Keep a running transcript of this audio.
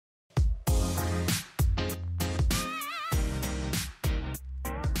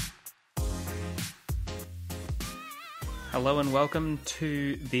Hello and welcome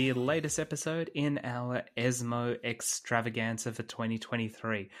to the latest episode in our ESMO extravaganza for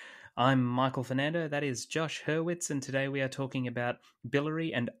 2023. I'm Michael Fernando, that is Josh Hurwitz, and today we are talking about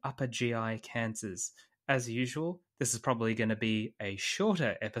biliary and upper GI cancers. As usual, this is probably going to be a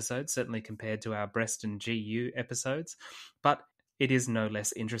shorter episode, certainly compared to our breast and GU episodes, but it is no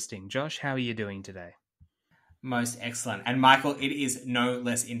less interesting. Josh, how are you doing today? Most excellent. And Michael, it is no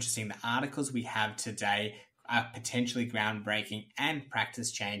less interesting. The articles we have today are potentially groundbreaking and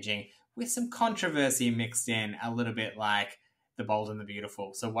practice changing with some controversy mixed in, a little bit like The Bold and the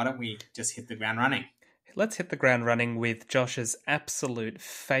Beautiful. So why don't we just hit the ground running? Let's hit the ground running with Josh's absolute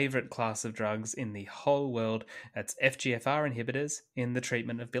favourite class of drugs in the whole world. That's FGFR inhibitors in the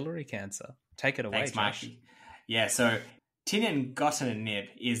treatment of biliary cancer. Take it away, Thanks, Josh. Mikey. Yeah, so undaunted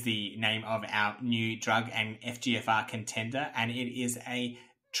is the name of our new drug and FGFR contender, and it is a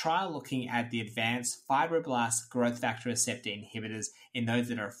trial looking at the advanced fibroblast growth factor receptor inhibitors in those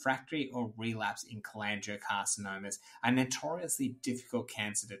that are refractory or relapse in cholangiocarcinomas, a notoriously difficult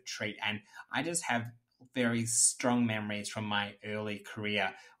cancer to treat. And I just have very strong memories from my early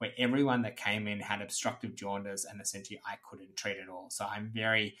career where everyone that came in had obstructive jaundice and essentially I couldn't treat it all. So I'm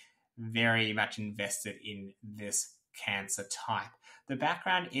very, very much invested in this cancer type. The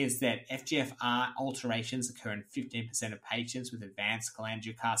background is that FGFR alterations occur in 15% of patients with advanced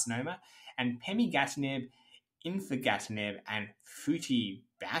cholangiocarcinoma, and pemigatinib, infigratinib, and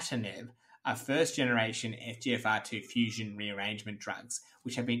futibatinib are first-generation FGFR2 fusion rearrangement drugs,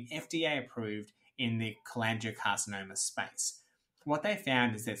 which have been FDA approved in the cholangiocarcinoma space. What they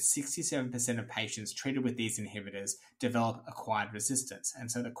found is that 67% of patients treated with these inhibitors develop acquired resistance. And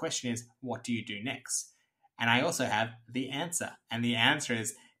so the question is, what do you do next? And I also have the answer. And the answer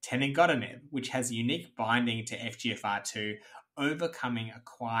is tenigotinib, which has unique binding to FGFR2, overcoming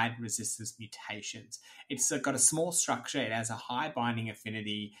acquired resistance mutations. It's got a small structure. It has a high binding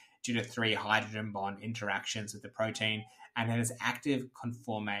affinity due to 3 hydrogen bond interactions with the protein, and it has active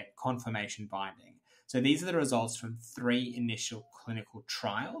conformation binding. So these are the results from 3 initial clinical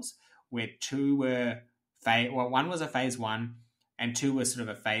trials, where 2 were one was a phase 1 and 2 was sort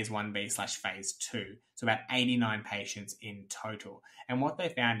of a phase 1b/phase 2. So about 89 patients in total. And what they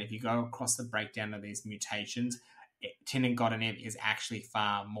found, if you go across the breakdown of these mutations, tenigotinib is actually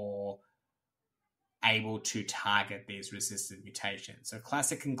far more able to target these resistant mutations. So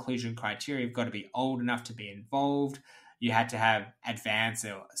classic inclusion criteria, you've got to be old enough to be involved. You had to have advanced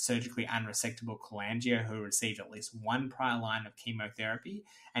or surgically unresectable cholangio who received at least 1 prior line of chemotherapy,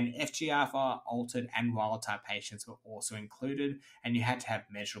 and FGFR altered and wild-type patients were also included, and you had to have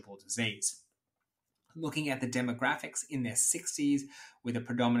measurable disease. Looking at the demographics in their 60s with a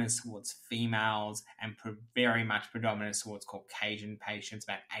predominance towards females and very much predominance towards Caucasian patients,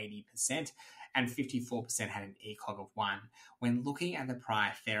 about 80%, and 54% had an ECOG of 1. When looking at the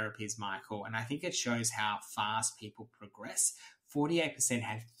prior therapies, Michael, and I think it shows how fast people progress, 48%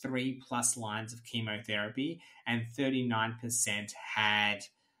 had 3+ lines of chemotherapy and 39% had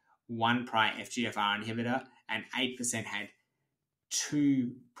 1 prior FGFR inhibitor and 8% had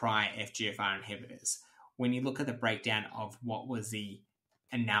 2 prior FGFR inhibitors. When you look at the breakdown of what was the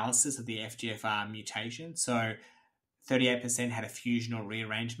analysis of the FGFR mutation, so 38% had a fusion or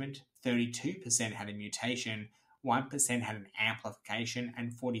rearrangement, 32% had a mutation, 1% had an amplification,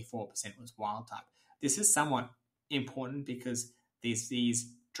 and 44% was wild type. This is somewhat important because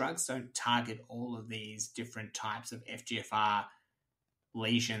these drugs don't target all of these different types of FGFR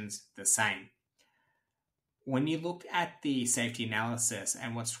lesions the same. When you looked at the safety analysis,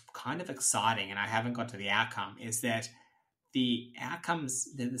 and what's kind of exciting, and I haven't got to the outcome, is that the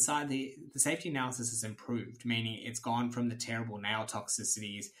outcomes, the safety analysis has improved, meaning it's gone from the terrible nail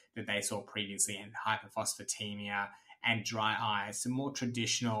toxicities that they saw previously and hyperphosphatemia and dry eyes to more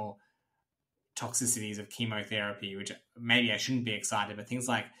traditional toxicities of chemotherapy, which maybe I shouldn't be excited, but things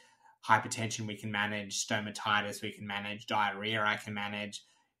like hypertension we can manage, stomatitis we can manage, diarrhea I can manage,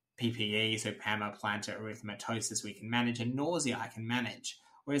 PPE, so palmoplantar erythematosus we can manage, and nausea I can manage.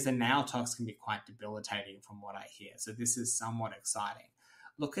 Whereas the nail tox can be quite debilitating from what I hear. So this is somewhat exciting.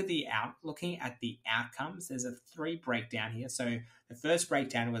 Looking at the outcomes, there's a 3 breakdown here. So the first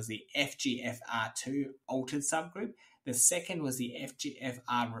breakdown was the FGFR2 altered subgroup. The second was the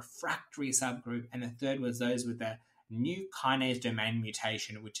FGFR refractory subgroup. And the third was those with the new kinase domain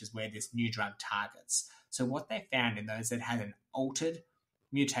mutation, which is where this new drug targets. So what they found in those that had an altered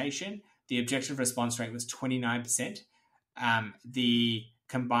mutation, the objective response rate was 29%. The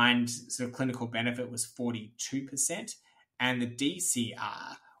combined sort of clinical benefit was 42%, and the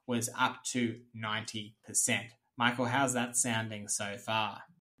DCR was up to 90%. Michael, how's that sounding so far?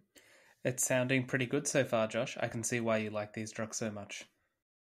 It's sounding pretty good so far, Josh. I can see why you like these drugs so much.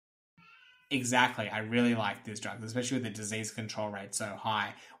 Exactly. I really like these drugs, especially with the disease control rate so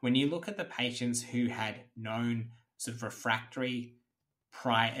high. When you look at the patients who had known sort of refractory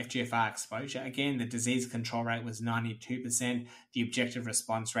prior FGFR exposure, again, the disease control rate was 92%, the objective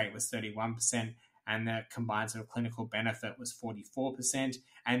response rate was 31%, and the combined sort of clinical benefit was 44%.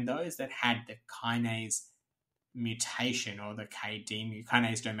 And those that had the kinase mutation or the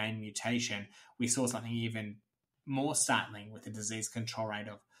kinase domain mutation, we saw something even more startling with a disease control rate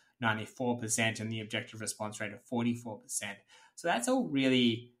of 94% and the objective response rate of 44%. So that's all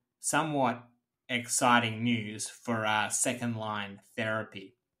really somewhat exciting news for second line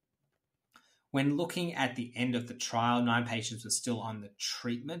therapy. When looking at the end of the trial, 9 patients were still on the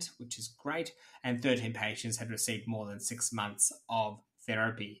treatment, which is great, and 13 patients had received more than 6 months of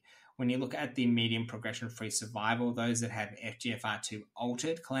therapy. When you look at the median progression-free survival, those that have FGFR2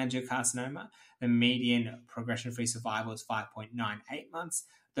 altered cholangiocarcinoma, the median progression-free survival is 5.98 months.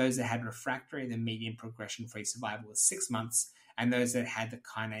 Those that had refractory, the median progression-free survival was 6 months. And those that had the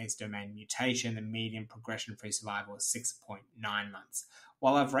kinase domain mutation, the median progression-free survival was 6.9 months.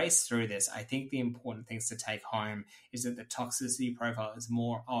 While I've raced through this, I think the important things to take home is that the toxicity profile is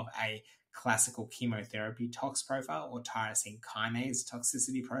more of a classical chemotherapy tox profile or tyrosine kinase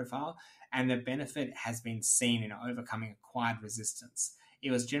toxicity profile, and the benefit has been seen in overcoming acquired resistance.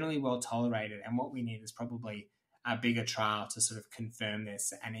 It was generally well tolerated, and what we need is probably a bigger trial to sort of confirm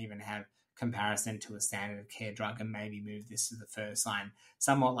this and even have comparison to a standard of care drug and maybe move this to the first line,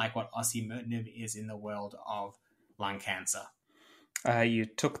 somewhat like what osimertinib is in the world of lung cancer. You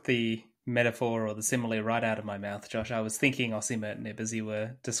took the metaphor or the simile right out of my mouth, Josh. I was thinking osimertinib as you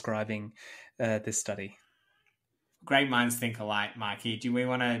were describing this study. Great minds think alike, Mikey. Do we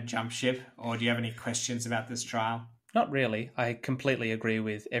want to jump ship, or do you have any questions about this trial? Not really. I completely agree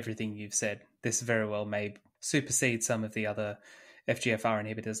with everything you've said. This very well may supersede some of the other FGFR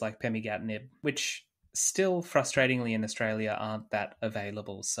inhibitors like pemigatinib, which still frustratingly in Australia aren't that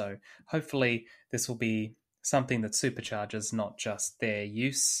available. So hopefully this will be something that supercharges not just their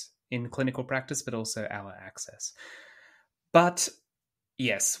use in clinical practice, but also our access. But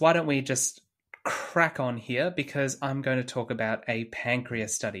yes, why don't we just crack on here, because I'm going to talk about a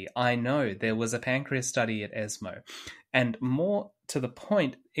pancreas study. I know there was a pancreas study at ESMO, and more to the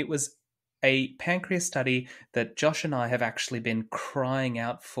point, it was a pancreas study that Josh and I have actually been crying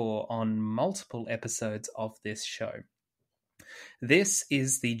out for on multiple episodes of this show. This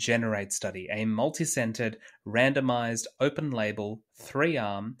is the GENERATE study, a multi-centered, randomized, open-label,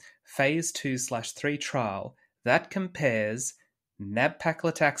 3-arm, phase 2/3 trial that compares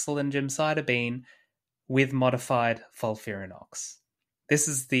nab-paclitaxel and gemcitabine with modified FOLFIRINOX. This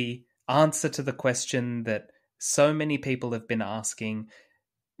is the answer to the question that so many people have been asking.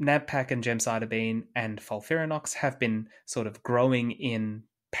 Nab-pac and gemcitabine and FOLFIRINOX have been sort of growing in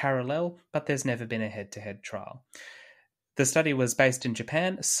parallel, but there's never been a head-to-head trial. The study was based in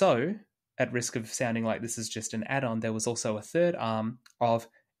Japan, so at risk of sounding like this is just an add-on, there was also a third arm of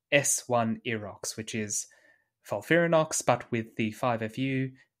S1-Erox, which is FOLFIRINOX, but with the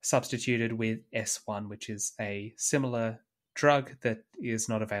 5FU substituted with S1, which is a similar drug that is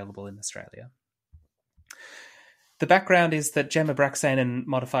not available in Australia. The background is that gemabraxane and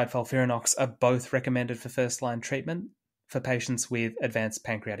modified FOLFIRINOX are both recommended for first-line treatment for patients with advanced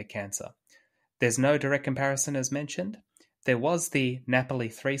pancreatic cancer. There's no direct comparison as mentioned. There was the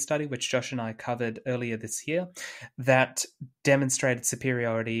NAPOLI-3 study, which Josh and I covered earlier this year, that demonstrated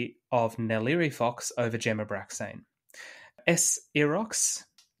superiority of NALIRIFOX over gemabraxane. S-Erox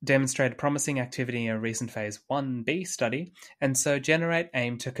demonstrated promising activity in a recent phase 1b study, and so GENERATE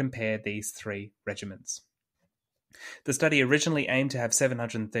aimed to compare these 3 regimens. The study originally aimed to have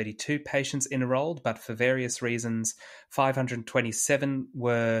 732 patients enrolled, but for various reasons, 527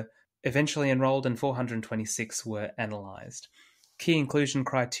 were eventually enrolled and 426 were analysed. Key inclusion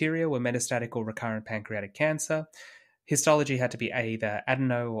criteria were metastatic or recurrent pancreatic cancer. Histology had to be either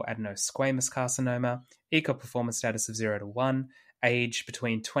adeno or adenosquamous carcinoma, ECOG performance status of 0 to 1, age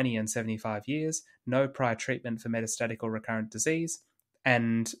between 20 and 75 years, no prior treatment for metastatic or recurrent disease,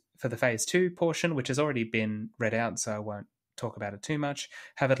 and for the phase 2 portion, which has already been read out, so I won't talk about it too much,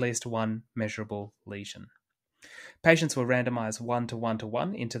 have at least one measurable lesion. Patients were randomized 1 to 1 to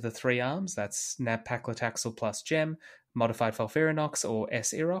 1 into the 3 arms, that's nab-paclitaxel plus gem, modified FOLFIRINOX or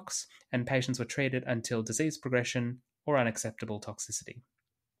S-Erox, and patients were treated until disease progression or unacceptable toxicity.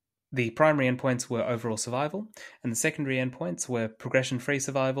 The primary endpoints were overall survival, and the secondary endpoints were progression-free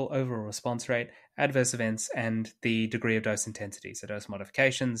survival, overall response rate, adverse events, and the degree of dose intensity, so dose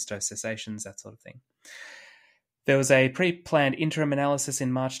modifications, dose cessations, that sort of thing. There was a pre-planned interim analysis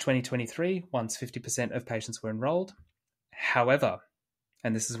in March 2023, once 50% of patients were enrolled. However,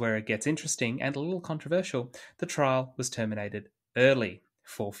 and this is where it gets interesting and a little controversial, the trial was terminated early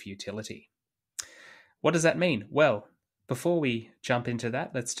for futility. What does that mean? Well, before we jump into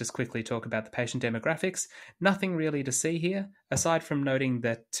that, let's just quickly talk about the patient demographics. Nothing really to see here, aside from noting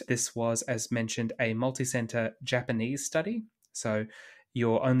that this was, as mentioned, a multi-center Japanese study. So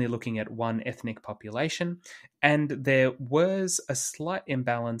you're only looking at one ethnic population, and there was a slight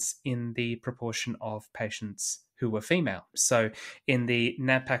imbalance in the proportion of patients who were female. So in the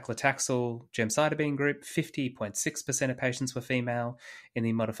nab-paclitaxel gemcitabine group, 50.6% of patients were female. In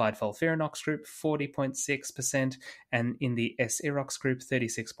the modified FOLFIRINOX group, 40.6%. And in the S-IROX group,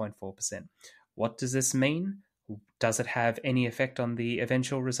 36.4%. What does this mean? Does it have any effect on the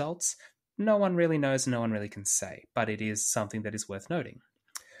eventual results? No one really knows, no one really can say, but it is something that is worth noting.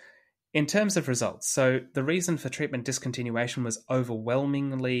 In terms of results, so the reason for treatment discontinuation was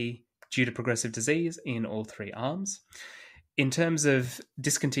overwhelmingly due to progressive disease in all three arms. In terms of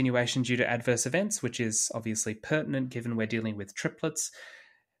discontinuation due to adverse events, which is obviously pertinent given we're dealing with triplets,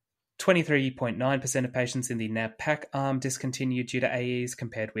 23.9% of patients in the NAB-PAC arm discontinued due to AEs,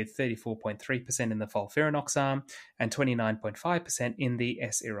 compared with 34.3% in the FOLFIRINOX arm and 29.5% in the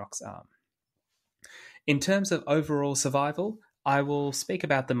S-IROX arm. In terms of overall survival, I will speak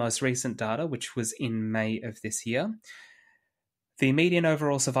about the most recent data, which was in May of this year. The median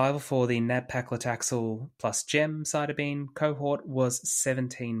overall survival for the nab-paclitaxel plus gemcitabine cohort was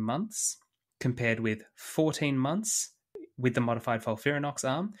 17 months, compared with 14 months with the modified FOLFIRINOX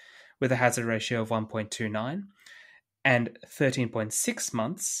arm, with a hazard ratio of 1.29, and 13.6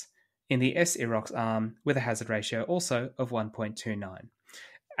 months in the S-IROX arm, with a hazard ratio also of 1.29.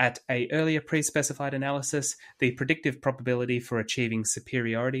 At an earlier pre-specified analysis, the predictive probability for achieving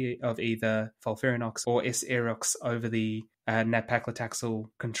superiority of either FOLFIRINOX or S-IROX over the nab-paclitaxel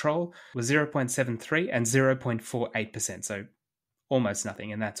control was 0.73 and 0.48%, so almost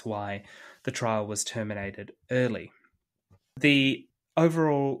nothing, and that's why the trial was terminated early. The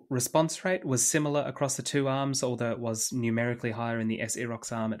overall response rate was similar across the two arms, although it was numerically higher in the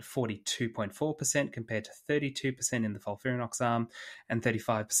S-IROX arm at 42.4% compared to 32% in the FOLFIRINOX arm and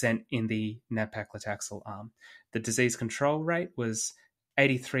 35% in the nab-paclitaxel arm. The disease control rate was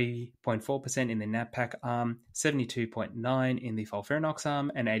 83.4% in the nab-pac arm, 72.9% in the FOLFIRINOX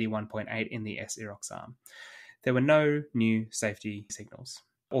arm, and 81.8% in the S-IROX arm. There were no new safety signals,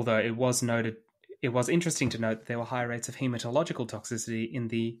 although it was interesting to note that there were high rates of hematological toxicity in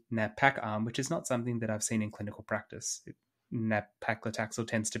the nab-pac arm, which is not something that I've seen in clinical practice. Nab-paclitaxel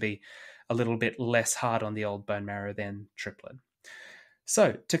tends to be a little bit less hard on the old bone marrow than triplet.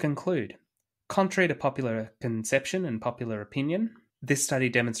 So, to conclude, contrary to popular conception and popular opinion, this study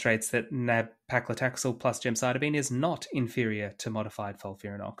demonstrates that nab-paclitaxel plus gemcitabine is not inferior to modified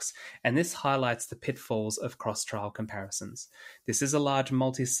FOLFIRINOX, and this highlights the pitfalls of cross-trial comparisons. This is a large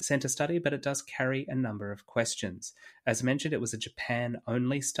multi-center study, but it does carry a number of questions. As mentioned, it was a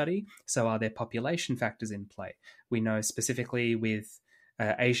Japan-only study, so are there population factors in play? We know specifically with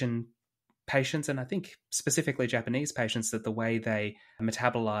Asian patients, and I think specifically Japanese patients, that the way they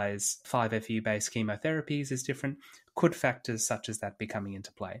metabolize 5-FU-based chemotherapies is different. Could factors such as that be coming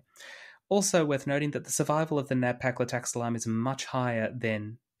into play? Also worth noting that the survival of the nab-paclitaxel arm is much higher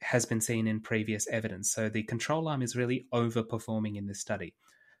than has been seen in previous evidence, so the control arm is really overperforming in this study.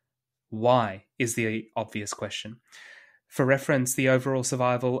 Why is the obvious question. For reference, the overall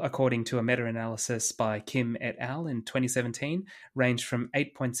survival, according to a meta-analysis by Kim et al. In 2017, ranged from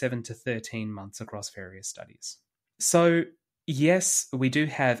 8.7 to 13 months across various studies. So, yes, we do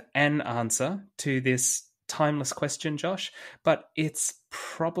have an answer to this timeless question, Josh, but it's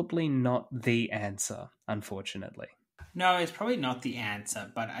probably not the answer, unfortunately. No, it's probably not the answer,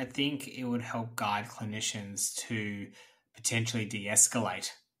 but I think it would help guide clinicians to potentially de-escalate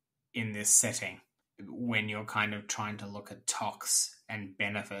in this setting when you're kind of trying to look at tox and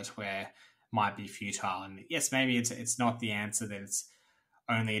benefit where it might be futile. And yes, maybe it's not the answer that it's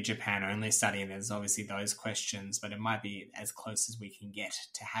only a Japan-only study, and there's obviously those questions, but it might be as close as we can get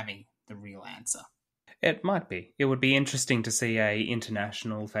to having the real answer. It might be. It would be interesting to see an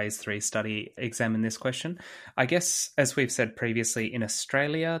international phase 3 study examine this question. I guess, as we've said previously, in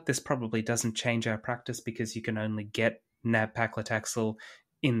Australia, this probably doesn't change our practice because you can only get nab-paclitaxel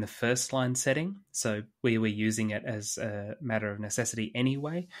in the first-line setting, so we were using it as a matter of necessity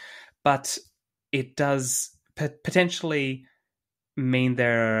anyway. But it does potentially mean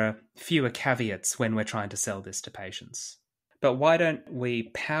there are fewer caveats when we're trying to sell this to patients. But why don't we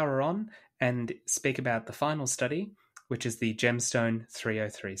power on and speak about the final study, which is the Gemstone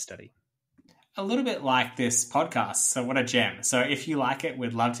 303 study. a little bit like this podcast. So what a gem. So if you like it,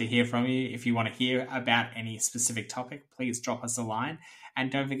 we'd love to hear from you. If you want to hear about any specific topic, please drop us a line.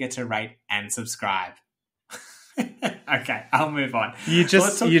 And don't forget to rate and subscribe. Okay, I'll move on. You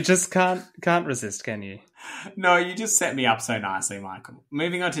just can't resist, can you? No, you just set me up so nicely, Michael.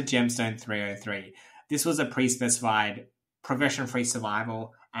 Moving on to Gemstone 303. This was a pre-specified progression-free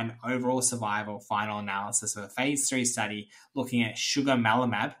survival and overall survival final analysis of a phase 3 study looking at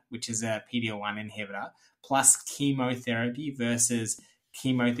sugarmalimab, which is a PD-L1 inhibitor, plus chemotherapy versus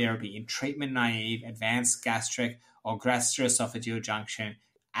chemotherapy in treatment-naive advanced gastric or gastroesophageal junction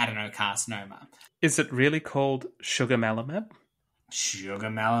adenocarcinoma. Is it really called sugarmalimab?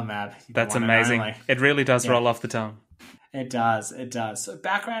 Sugarmalimab. That's amazing. It really does roll off the tongue. It does. So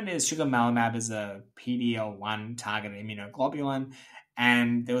background is sugarmalimab is a PD-L1 targeted immunoglobulin,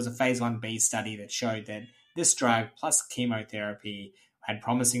 and there was a phase 1b study that showed that this drug plus chemotherapy had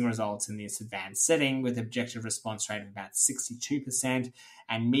promising results in this advanced setting with objective response rate of about 62%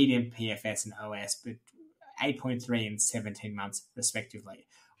 and median PFS and OS but 8.3 and 17 months respectively.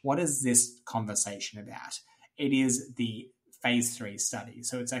 What is this conversation about? It is the phase 3 study.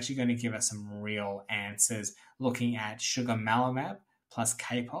 So it's actually going to give us some real answers looking at sugarmalimab plus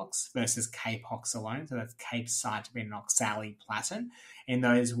Capox versus Capox alone. So that's capecitabine and oxaliplatin in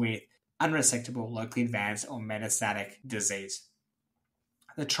those with unresectable, locally advanced or metastatic disease.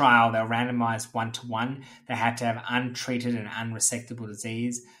 The trial, they were randomized 1-to-1. They had to have untreated and unresectable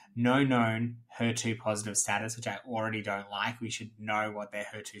disease, no known HER2 positive status, which I already don't like. We should know what their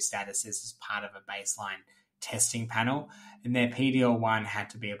HER2 status is as part of a baseline testing panel, and their PD-L1 had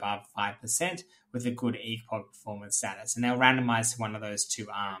to be above 5% with a good ECOG performance status. And they were randomized to one of those two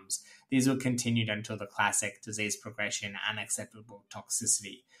arms. These were continued until the classic disease progression, unacceptable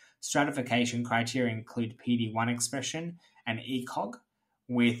toxicity. Stratification criteria include PD-1 expression and ECOG,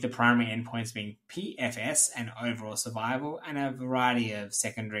 with the primary endpoints being PFS and overall survival, and a variety of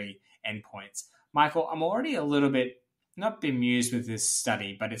secondary endpoints. Michael, I'm already a little bit not bemused with this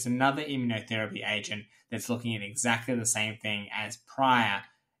study, but it's another immunotherapy agent that's looking at exactly the same thing as prior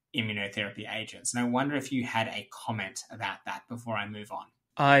immunotherapy agents. And I wonder if you had a comment about that before I move on.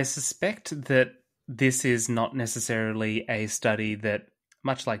 I suspect that this is not necessarily a study that,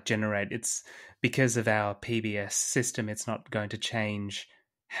 much like Generate, it's because of our PBS system, it's not going to change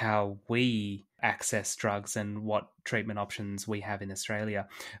how we access drugs and what treatment options we have in Australia.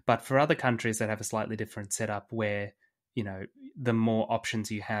 But for other countries that have a slightly different setup where, you know, the more options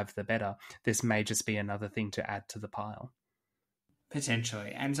you have, the better, this may just be another thing to add to the pile.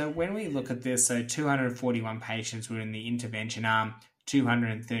 Potentially. And so when we look at this, so 241 patients were in the intervention arm,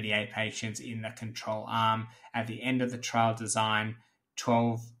 238 patients in the control arm. At the end of the trial design,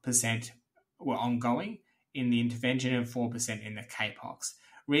 12% were ongoing in the intervention and 4% in the Capox.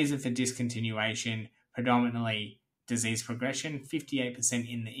 Reason for discontinuation, predominantly disease progression,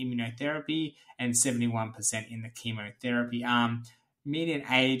 58% in the immunotherapy and 71% in the chemotherapy arm. Median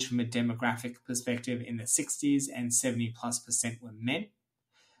age from a demographic perspective in the 60s and 70+% were men.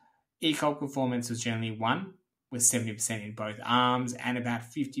 ECOG performance was generally 1, with 70% in both arms, and about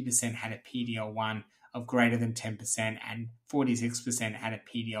 50% had a PD-L1 of greater than 10% and 46% had a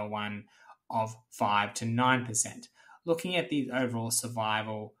PD-L1 of 5 to 9%. Looking at the overall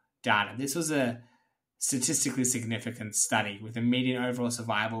survival data, this was a statistically significant study with a median overall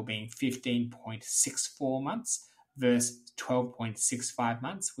survival being 15.64 months versus 12.65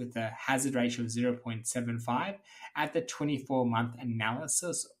 months with a hazard ratio of 0.75. At the 24-month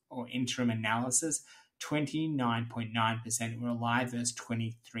analysis or interim analysis, 29.9% were alive versus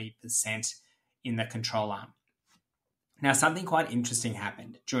 23% in the control arm. Now, something quite interesting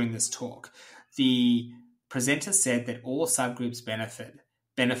happened during this talk. The presenter said that all subgroups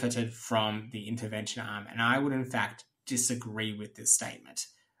benefited from the intervention arm, and I would in fact disagree with this statement.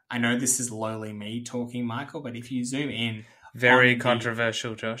 I know this is lowly me talking, Michael, but if you zoom in... Very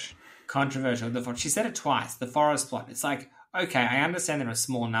controversial, Josh. Controversial. She said it twice, the forest plot. It's like, okay, I understand there are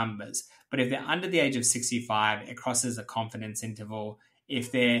small numbers, but if they're under the age of 65, it crosses a confidence interval. If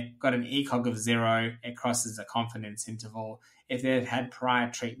they've got an ECOG of 0, it crosses a confidence interval. If they've had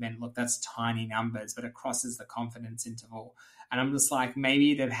prior treatment, look, that's tiny numbers, but it crosses the confidence interval. And I'm just like,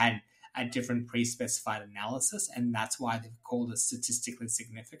 maybe they've had a different pre-specified analysis, and that's why they've called it statistically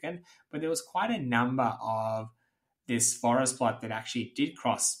significant. But there was quite a number of this forest plot that actually did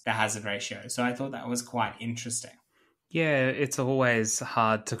cross the hazard ratio. So I thought that was quite interesting. Yeah, it's always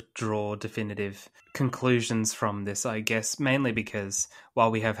hard to draw definitive conclusions from this, I guess, mainly because while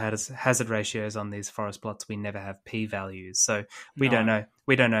we have hazard ratios on these forest plots, we never have p-values. So we don't know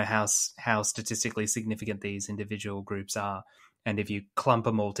how statistically significant these individual groups are. And if you clump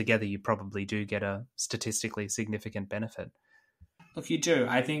them all together, you probably do get a statistically significant benefit. Look, you do.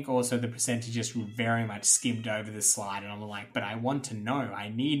 I think also the percentages very much skimmed over the slide, and I'm like, but I want to know. I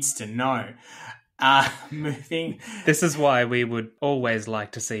needs to know. Moving. This is why we would always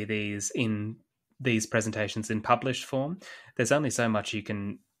like to see these presentations in published form. There's only so much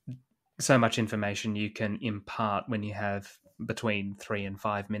information you can impart when you have between 3 and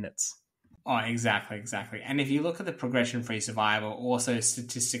 5 minutes. Oh, exactly. And if you look at the progression-free survival, also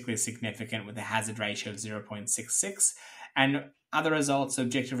statistically significant with a hazard ratio of 0.66, and other results,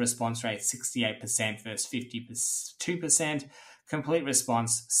 objective response rate 68% versus 52%, complete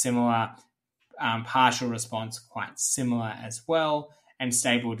response similar, partial response quite similar as well, and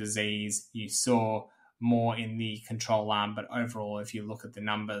stable disease you saw more in the control arm, but overall if you look at the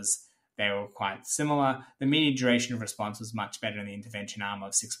numbers, they were quite similar. The median duration of response was much better in the intervention arm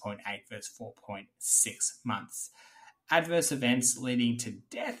of 6.8 versus 4.6 months. Adverse events leading to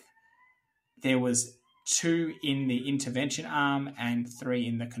death, there was 2 in the intervention arm and 3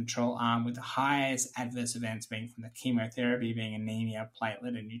 in the control arm, with the highest adverse events being from the chemotherapy, being anemia,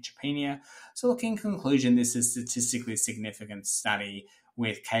 platelet, and neutropenia. So look, in conclusion, this is a statistically significant study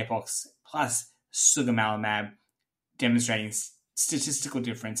with Capox plus sugammalimab demonstrating statistical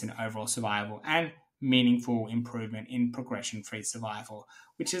difference in overall survival and meaningful improvement in progression-free survival,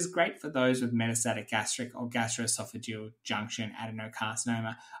 which is great for those with metastatic gastric or gastroesophageal junction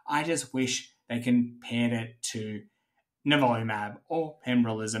adenocarcinoma. I just wish they compared it to nivolumab or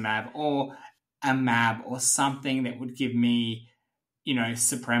pembrolizumab or a mab or something that would give me,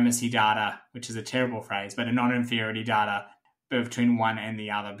 supremacy data, which is a terrible phrase, but a non-inferiority data between one and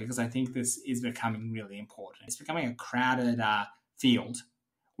the other, because I think this is becoming really important. It's becoming a crowded field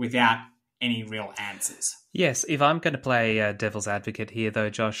without any real answers. Yes, if I'm going to play devil's advocate here, though,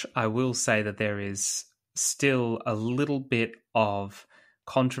 Josh, I will say that there is still a little bit of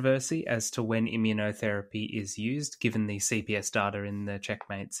controversy as to when immunotherapy is used, given the CPS data in the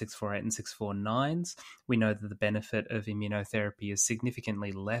Checkmate 648 and 649s. We know that the benefit of immunotherapy is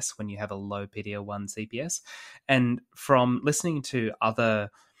significantly less when you have a low PD-L1 CPS. And from listening to other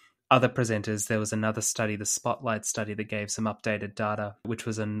presenters, there was another study, the Spotlight study, that gave some updated data, which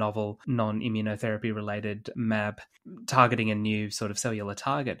was a novel non-immunotherapy related mAb targeting a new sort of cellular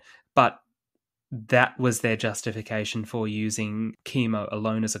target. But that was their justification for using chemo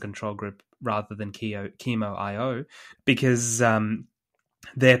alone as a control group rather than chemo IO, because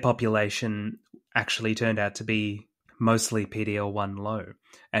their population actually turned out to be mostly PD-L1 low.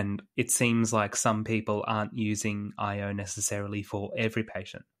 And it seems like some people aren't using IO necessarily for every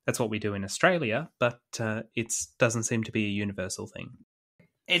patient. That's what we do in Australia, but it doesn't seem to be a universal thing.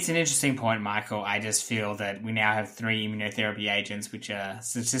 It's an interesting point, Michael. I just feel that we now have 3 immunotherapy agents which are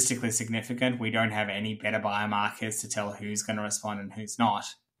statistically significant. We don't have any better biomarkers to tell who's going to respond and who's not.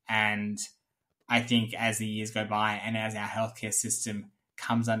 And I think as the years go by and as our healthcare system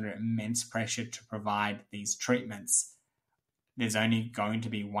comes under immense pressure to provide these treatments, there's only going to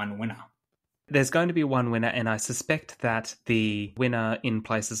be one winner. There's going to be one winner, and I suspect that the winner in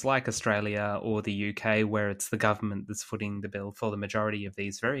places like Australia or the UK, where it's the government that's footing the bill for the majority of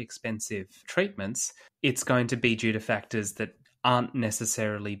these very expensive treatments, it's going to be due to factors that aren't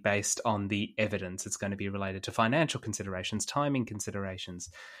necessarily based on the evidence. It's going to be related to financial considerations, timing considerations.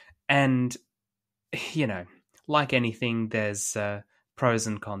 And, like anything, there's pros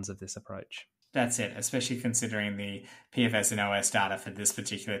and cons of this approach. That's it, especially considering the PFS and OS data for this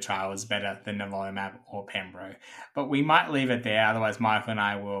particular trial was better than nivolumab or pembro. But we might leave it there, otherwise Michael and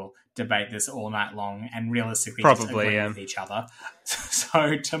I will debate this all night long and realistically probably just agree with each other.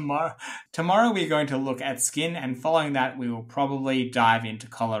 So tomorrow we're going to look at skin, and following that we will probably dive into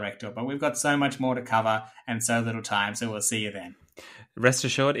colorectal. But we've got so much more to cover and so little time, so we'll see you then. Rest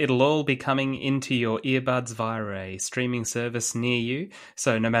assured, it'll all be coming into your earbuds via a streaming service near you.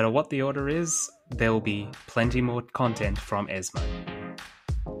 So no matter what the order is, there will be plenty more content from ESMO.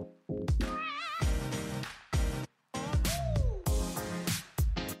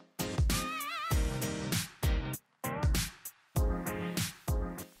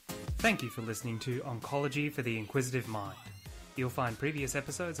 Thank you for listening to Oncology for the Inquisitive Mind. You'll find previous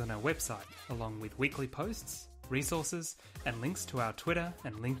episodes on our website, along with weekly posts, resources, and links to our Twitter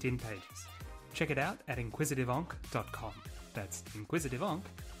and LinkedIn pages. Check it out at inquisitiveonc.com. That's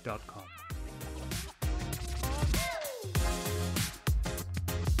inquisitiveonc.com.